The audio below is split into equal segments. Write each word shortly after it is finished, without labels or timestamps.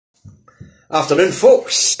Afternoon,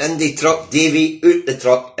 folks. Indy truck Davy out the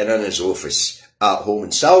truck and in his office at home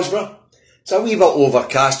in Salisbury. It's a wee bit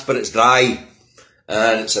overcast, but it's dry,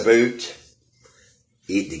 and it's about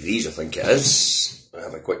 8 degrees, I think it is. I'll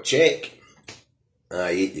have a quick check.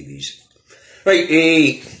 8 degrees.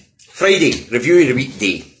 Right, Friday, review of the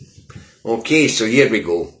weekday. Okay, so here we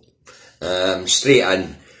go. Straight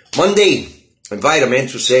in. Monday,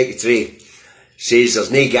 Environmental Secretary says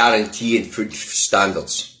there's no guarantee in food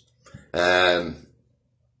standards at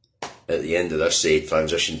the end of this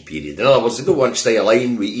transition period. In other words, they don't want to stay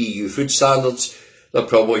aligned with EU food standards. They're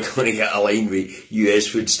probably going to get aligned with US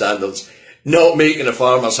food standards. Not making the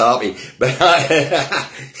farmers happy. But,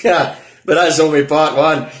 but that's only part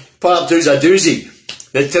one. Part two's a doozy.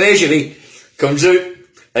 The Treasury comes out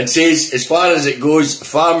and says, as far as it goes,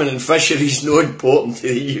 farming and fisheries not important to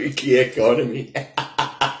the UK economy.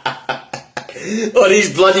 Oh,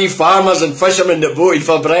 these bloody farmers and fishermen that voted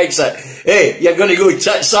for Brexit. Hey, you're going to go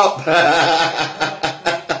tits up.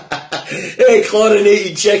 Hey,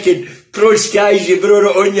 chlorinated chicken. Pro skies, you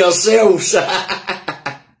brought it on yourselves.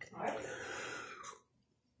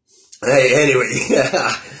 Right, anyway.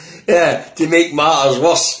 Yeah, to make matters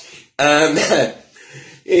worse.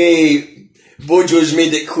 Bojo's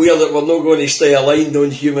made it clear that we're not going to stay aligned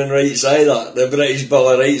on human rights either. The British Bill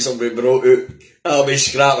of Rights will be brought out. I'll be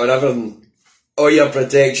scrapping everything. All your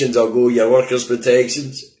protections will go, your workers'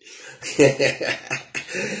 protections.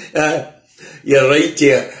 Your right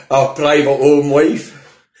to a private home life.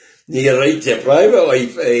 Your right to a private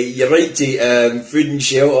life. Your right to food and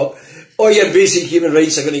shelter. All your basic human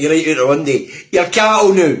rights are going to get right out of one day. You're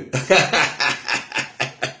cattle now.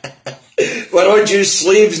 We're all just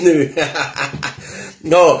slaves now.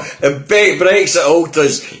 No, Brexit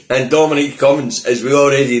ultras and Dominic Cummings, as we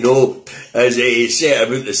already know, as he said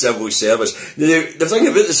about the civil service. The thing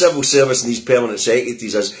about the civil service and these permanent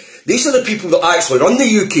secretaries is, these are the people that actually run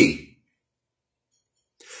the UK.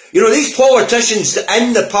 You know, these politicians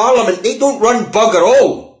in the parliament, they don't run bugger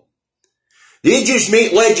all. They just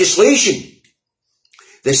make legislation.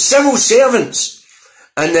 The civil servants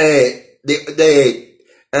and the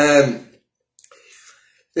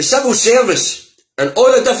civil service and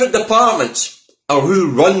all the different departments are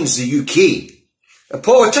who runs the UK. The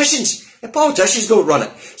politicians don't run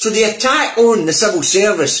it. So the attack on the civil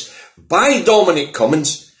service by Dominic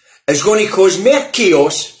Cummings is going to cause more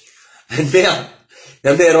chaos and more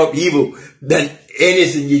upheaval than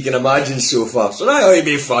anything you can imagine so far. So that ought to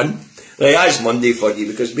be fun. Right, that's Monday for you,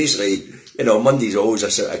 because basically, you know, Monday's always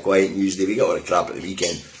a sort of quiet news day. We get all the crap at the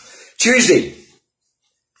weekend. Tuesday.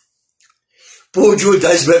 Bojo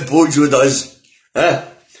does what Bojo does.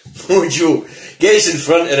 Bojo gets in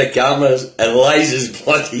front of the cameras and lies his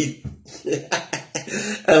bloody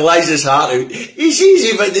and lies his heart out. He says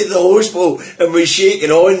he went to the hospital and was shaking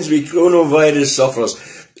hands with coronavirus sufferers.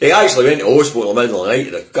 He actually went to hospital in the middle of the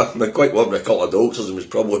night and quite one with a couple of doctors and was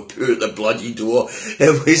probably put out the bloody door.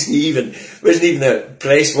 It wasn't even a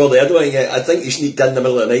press worthy. I think he sneaked in the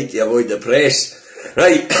middle of the night to avoid the press.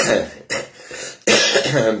 Right.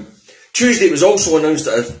 Tuesday, it was also announced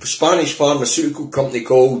that a Spanish pharmaceutical company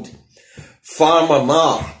called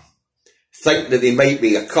PharmaMar think that they might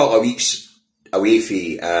be a couple of weeks away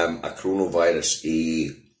from a coronavirus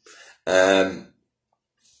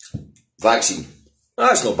vaccine.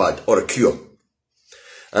 That's not bad, or a cure.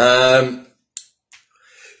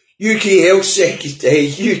 UK Health Secretary,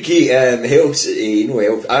 UK Health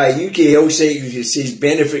Secretary says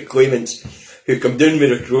benefit claimants who come down with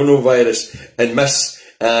the coronavirus and miss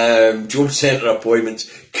job centre appointments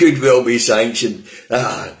could well be sanctioned.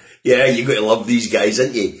 Yeah, you got to love these guys,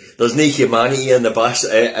 ain't you? There's no humanity in the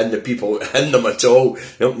in the people in them at all.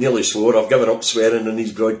 I'm nearly swore. I've given up swearing on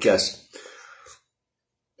these broadcasts.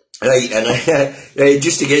 Right, and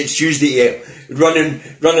just against Tuesday, running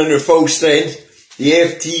at full strength, the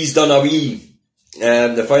FT's done a wee.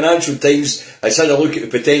 The Financial Times has had a look at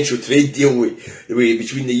the potential trade deal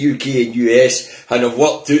between the UK and US, and have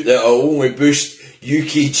worked out that it'll only boost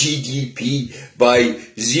UK GDP by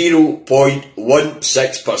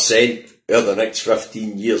 0.16% over the next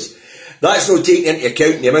 15 years. That's not taking into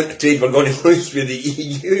account the amount of trade we're going to lose with the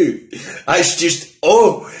EU. That's just,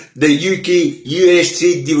 the UK-US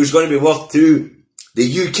trade deal is going to be worth to the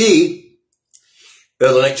UK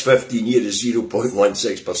over the next 15 years is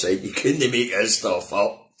 0.16%. You couldn't make this stuff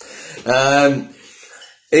up. And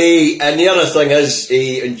the other thing is,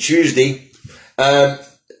 on Tuesday,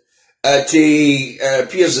 it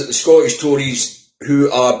appears that the Scottish Tories,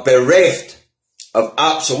 who are bereft of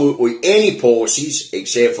absolutely any policies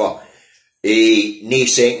except for no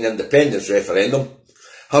second independence referendum,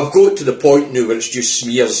 have got to the point now where it's just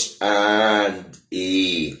smears and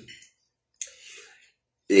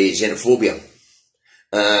xenophobia.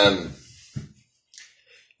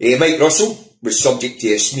 Mike Russell was subject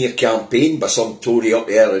to a smear campaign by some Tory up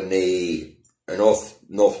there in the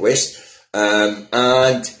northwest, and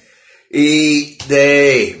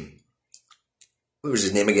what was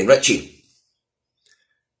his name again? Ritchie.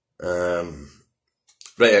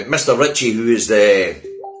 Right, Mr. Ritchie, who is the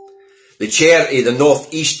chair of the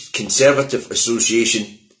North East Conservative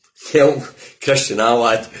Association, tell Christian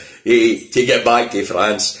Allard to get back to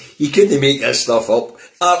France. He couldn't make this stuff up.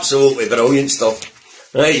 Absolutely brilliant stuff.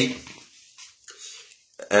 Right.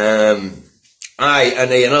 Aye,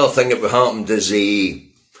 and another thing that happened is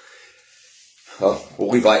we'll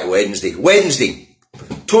leave that to Wednesday. Wednesday,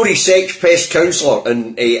 Tory sex pest counsellor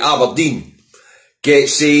in Aberdeen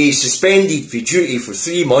gets suspended for duty for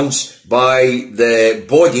 3 months by the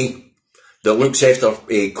body that looks after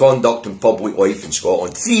conduct in public life in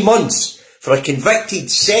Scotland. 3 months for a convicted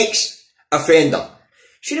sex offender.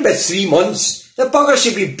 Shouldn't have been 3 months. The bugger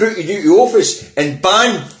should be booted out of office and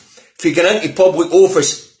banned from going into public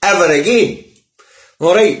office ever again.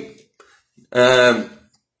 Alright.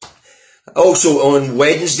 Also on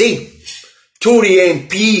Wednesday, Tory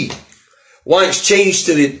MP wants change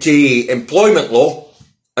to employment law.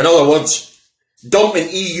 In other words, dumping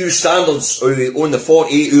EU standards on the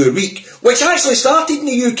 48-hour week, which actually started in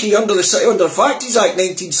the UK under the Factories Act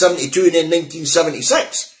 1972 and then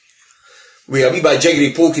 1976. With a wee bit of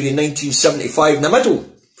jiggery pokery in 1975 in the middle.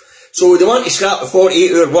 So they want to scrap the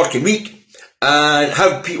 48-hour working week and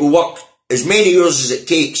have people work as many hours as it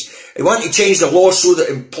takes. They want to change the law so that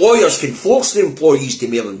employers can force the employees to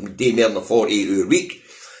do more than the 48-hour week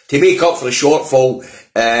to make up for the shortfall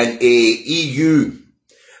in EU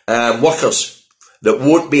workers that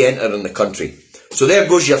won't be entering the country. So there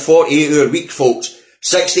goes your 48-hour week, folks.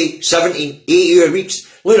 60, 70, 80-hour weeks.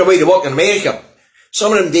 Look at the way they work in America.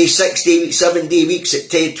 Some of them do 6-day, 7-day weeks at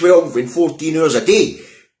 10, 12 and 14 hours a day.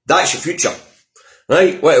 That's your future.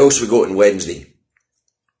 Right, what else we got on Wednesday?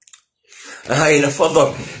 In a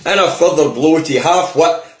further blow to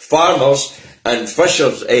half-wit farmers and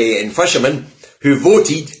fishermen who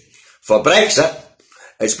voted for Brexit,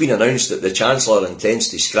 it's been announced that the Chancellor intends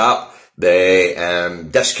to scrap the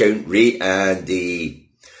discount rate and the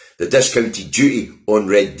discounted duty on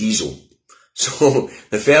red diesel. So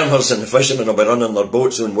the farmers and the fishermen will be running their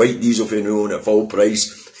boats on white diesel for now on at full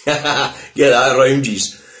price. Get that around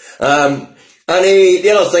yous. And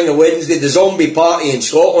the other thing on Wednesday, the zombie party in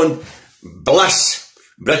Scotland, Bliss,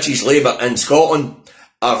 British Labour in Scotland,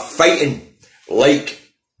 are fighting like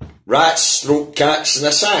rats stroke cats in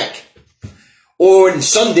a sack. On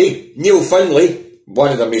Sunday, Neil Findlay,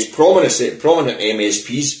 one of the most prominent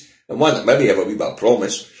MSPs, and one that maybe have a wee bit of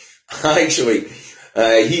promise, actually,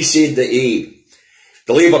 he said that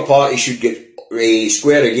the Labour Party should get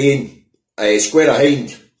square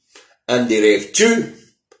behind Indy Rev 2,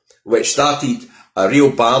 which started a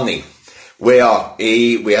real barney, where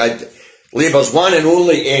we had Labour's one and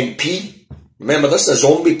only MP. Remember, this is a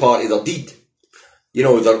zombie party, they're dead. You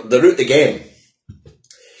know, they're out the game.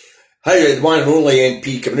 How the one and only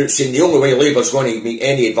MP coming out saying the only way Labour's going to make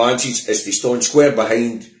any advances is to stand square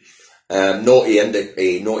behind naughty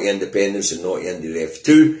independence and naughty Indy Rev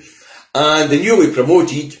 2. And the newly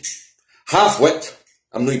promoted half-wit,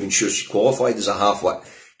 I'm not even sure she qualified as a half-wit,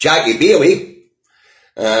 Jackie Bailey,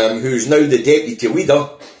 who's now the deputy leader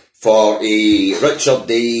for Richard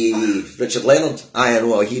Leonard. I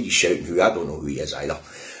know, I hear you shouting who, I don't know who he is either.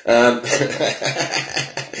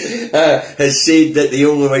 Has said that the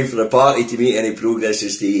only way for the party to make any progress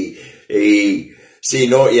is to say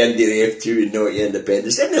naughty Indy Rev 2 and naughty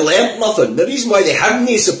independence. They haven't learnt nothing. The reason why they have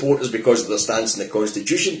no support is because of their stance in the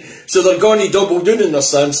Constitution. So they're going to double down on their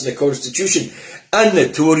stance in the Constitution. In the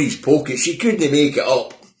Tories' pockets, you couldn't make it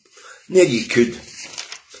up. No, you could.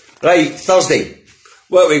 Right, Thursday.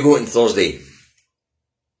 What are we got on Thursday?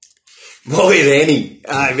 Molly Rennie.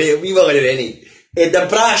 Aye, we Molly Rennie. The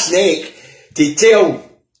brass neck to tell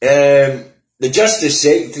the Justice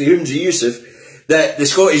Secretary, Humza Yousaf, that the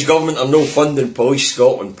Scottish Government are not funding Police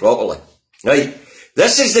Scotland properly. Right?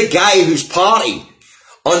 This is the guy whose party,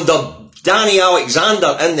 under Danny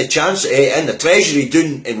Alexander in the Treasury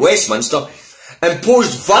down in Westminster,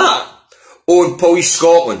 imposed VAT on Police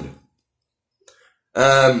Scotland.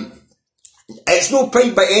 It's not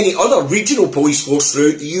paid by any other regional police force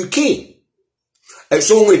throughout the UK.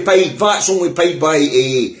 VAT's only paid by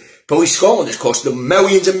Police Scotland. It's cost them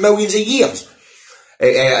millions and millions a year.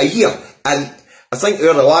 And I think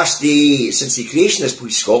over the last day, since the creation of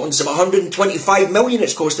Police Scotland, it's about 125 million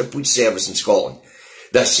it's cost the police service in Scotland.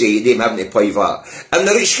 Them having to pay VAT. And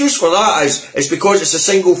their excuse for that is because it's a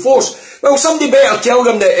single force. Well, somebody better tell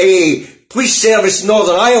them that Police Service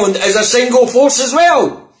Northern Ireland is a single force as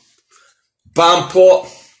well. Bampot.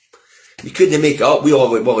 You couldn't make it up. We all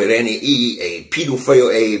were any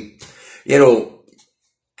paedophile,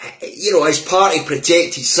 his party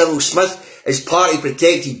protected Cyril Smith, his party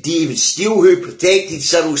protected David Steele, who protected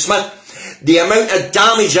Cyril Smith. The amount of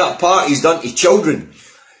damage that party's done to children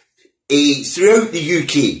throughout the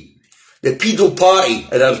UK. The pedo party,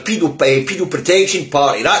 or the pedo protection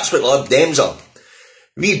party, that's what Lib Dems are.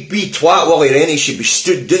 We twat Willie Rennie should be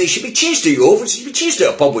stood down, he should be chased out of office, he should be chased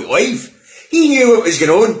out of public life. He knew what was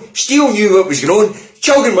going on, Steele knew what was going on,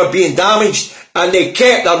 children were being damaged, and they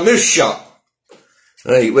kept their mouth shut.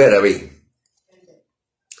 Right, where are we?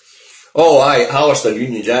 Oh aye, Alistair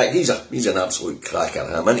Union Jack, he's an absolute cracker,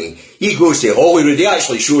 isn't he? He goes to Holyrood, he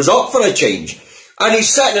actually shows up for a change. And he's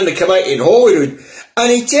sitting in the committee in Holyrood,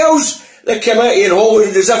 and he tells the committee in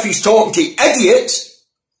Holyrood as if he's talking to idiots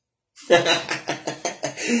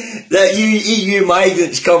that EU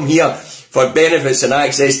migrants come here for benefits and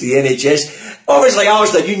access to the NHS. Obviously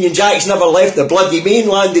Alistair Union Jack's never left the bloody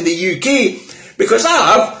mainland of the UK, because I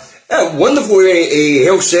have a wonderful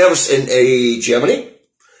health service in Germany,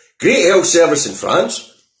 great health service in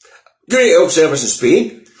France, great health service in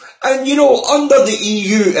Spain, and under the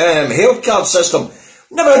EU health card system,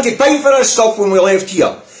 never had to pay for this stuff when we left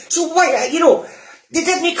here. So why, they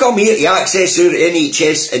didn't come here to access our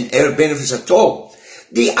NHS and our benefits at all.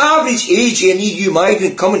 The average age of an EU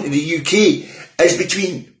migrant coming to the UK is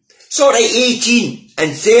between sort of 18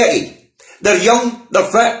 and 30. They're young,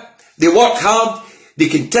 they're fit, they work hard, they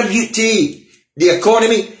contribute to the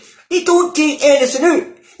economy. They don't take anything out.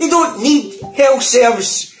 They don't need health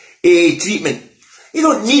service treatment. They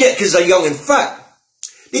don't need it because they're young and fit.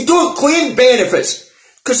 They don't claim benefits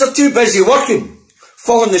because they're too busy working,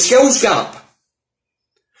 filling the skills gap.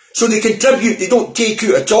 So they contribute, they don't take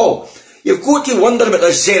out at all. You've got to wonder about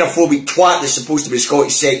this xenophobic twat that's supposed to be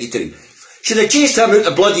Scottish Secretary. Should have chased him out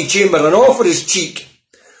the bloody chamber and off with his cheek.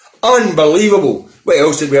 Unbelievable. What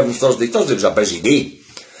else did we have on Thursday? Thursday was a busy day.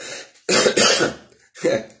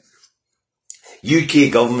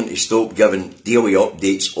 UK government has stopped giving daily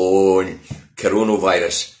updates on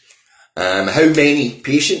coronavirus. How many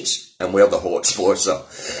patients and where the hotspots are.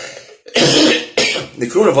 The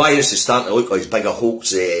coronavirus is starting to look like as big a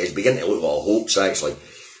hoax. It's beginning to look like a hoax, actually.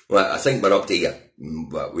 Well, I think we're up to 80,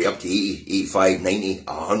 85, 90,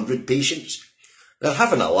 100 patients. They're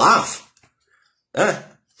having a laugh.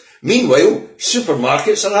 Meanwhile,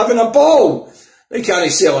 supermarkets are having a ball. They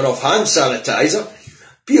can't sell enough hand sanitizer.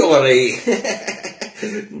 People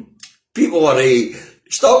are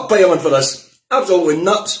stockpiling for this. Absolutely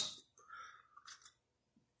nuts.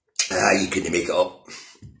 You couldn't make it up.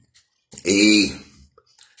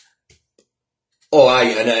 Oh aye,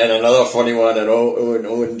 and another funny one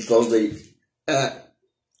on Thursday.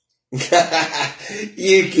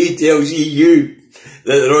 UK tells EU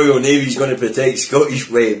that the Royal Navy's going to protect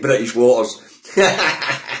British waters.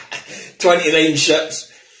 29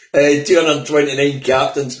 ships, 229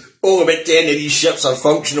 captains, only about 10 of these ships are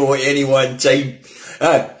functional at any one time.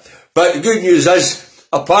 But the good news is,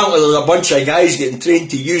 apparently there's a bunch of guys getting trained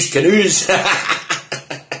to use canoes.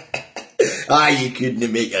 You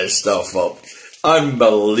couldn't make this stuff up.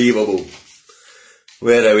 Unbelievable.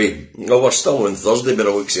 Where are we? Oh, we're still on Thursday, but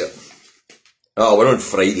it looks it. Oh, we're on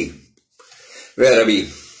Friday. Where are we?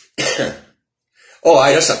 Oh,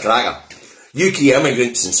 aye, that's a cracker. UK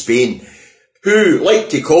immigrants in Spain who like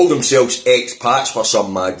to call themselves expats for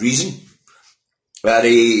some mad reason.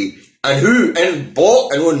 And who, in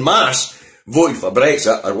block and en masse, voted for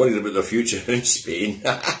Brexit are worried about their future in Spain.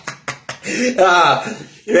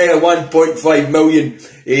 1.5 million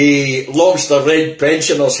lobster red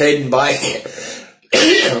pensioners heading back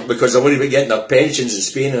because they're worried about getting their pensions in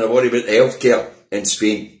Spain and they're worried about the healthcare in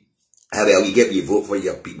Spain. Well, you get what you vote for,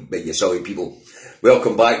 you silly people.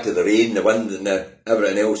 Welcome back to the rain, the wind and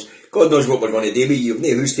everything else. God knows what we're going to do with you. You've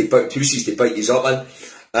no houses to pick you up in.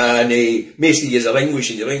 And most of you are English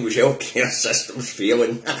and your English healthcare system's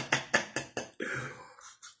failing.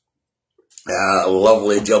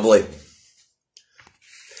 Lovely jubbly.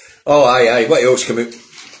 Oh, aye, what else came out?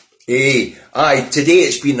 Today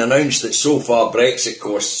it's been announced that so far Brexit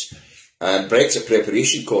costs and Brexit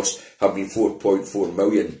preparation costs have been 4.4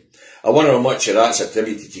 million. I wonder how much of that's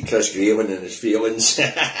attributed to Chris Graven and his failings.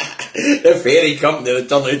 The ferry company that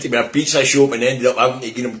turned out to be a pizza shop and ended up having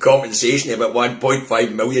to give him compensation of about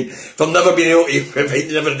 1.5 million for never being able to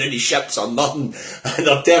provide never any ships or nothing. And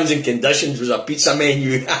their terms and conditions was a pizza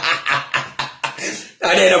menu.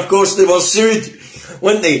 And then of course they were sued,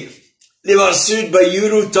 weren't they? They were sued by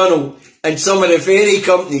Eurotunnel and some of the ferry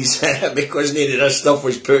companies because none of this stuff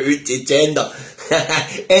was put out to tender.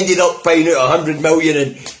 Ended up paying out 100 million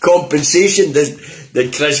in compensation,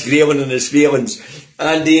 did Chris Grayling and his feelings.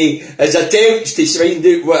 And his attempts to find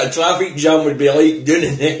out what a traffic jam would be like down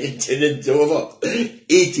in Dover.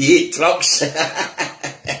 88 trucks.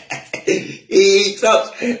 88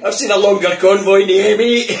 trucks. I've seen a longer convoy in the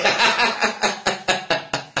M8.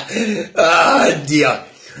 Ah, dear.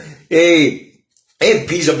 Hey.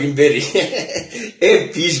 MPs have been very,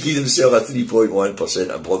 MPs give themselves a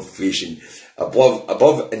 3.1%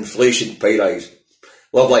 above inflation pay rise.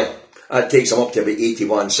 Lovely. That takes them up to about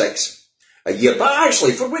 81.6 a year. But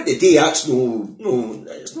actually, for what they do, that's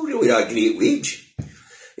it's not really a great wage.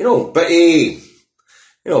 But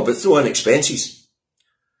throw in expenses.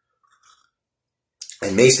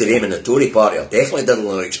 And most of them in the Tory party are definitely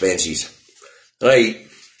diddling their expenses. Right.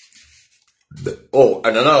 Oh,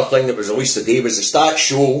 and another thing that was released today was the stats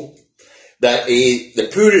show that the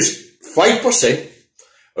poorest 5%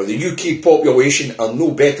 of the UK population are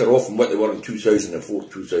no better off than what they were in 2004,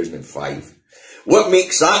 2005. What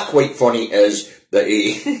makes that quite funny is that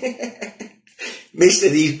most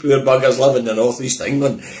of these poor buggers live in the North East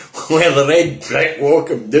England, where the red brick wall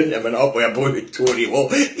come down to them and up with a blue Tory wall.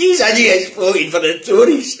 These idiots voting for the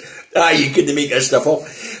Tories. You couldn't make this stuff up.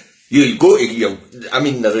 You go to,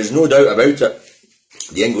 there is no doubt about it.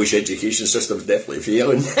 The English education system is definitely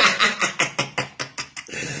failing.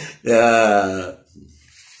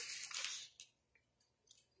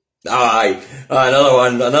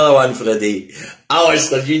 Another one for the day.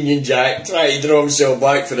 Alistair Union Jack tried to draw himself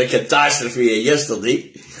back for the catastrophe of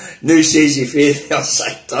yesterday. Now says he failed a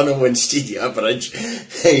sick tunnel instead of a bridge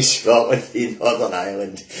in Scotland in Northern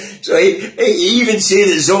Ireland. So he even said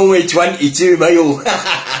it's only 22 miles.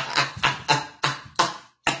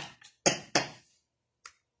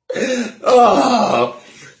 Oh,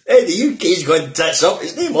 the UK's going tits up.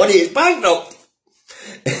 It's no money, it's bankrupt.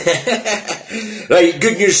 Right,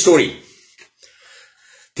 good news story.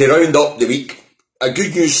 To round up the week, a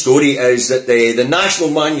good news story is that the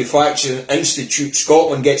National Manufacturing Institute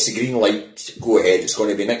Scotland gets the green light to go ahead. It's going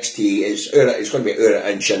to be next to, it's going to be out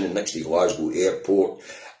at Inchin next to Glasgow Airport.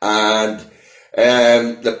 And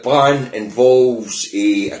the plan involves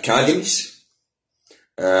academies.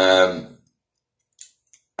 And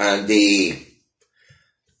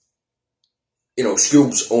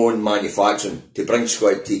schools on manufacturing to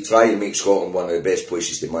try and make Scotland one of the best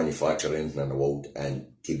places to manufacture anything in the world and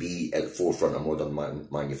to be at the forefront of modern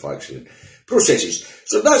manufacturing processes.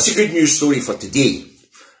 So that's a good news story for today,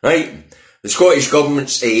 right? The Scottish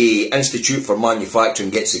Government's Institute for Manufacturing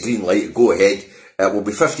gets the green light to go ahead. It will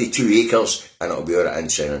be 52 acres and it'll be out at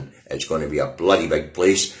Inchin. It's going to be a bloody big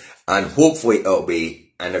place and hopefully it'll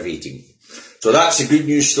be innovating. So that's a good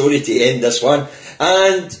news story to end this one.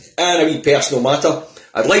 And a wee personal matter.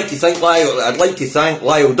 I'd like to thank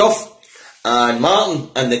Lyle Duff and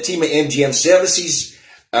Martin and the team at MGM Services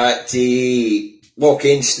at Lock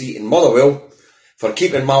End Street in Motherwell for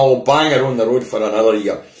keeping my old banger on the road for another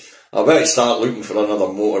year. I'm about to start looking for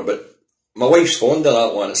another motor, but my wife's fond of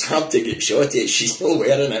that one. It's hard to get shot at. She's not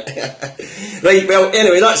wearing it. Right, well,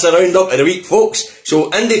 anyway, that's a round up of the week, folks.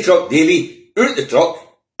 So, Indy Truck Davy, out the truck,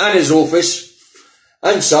 in his office,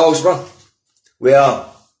 in Salisbury, where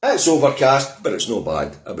it's overcast, but it's no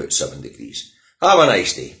bad, about 7 degrees. Have a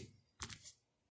nice day.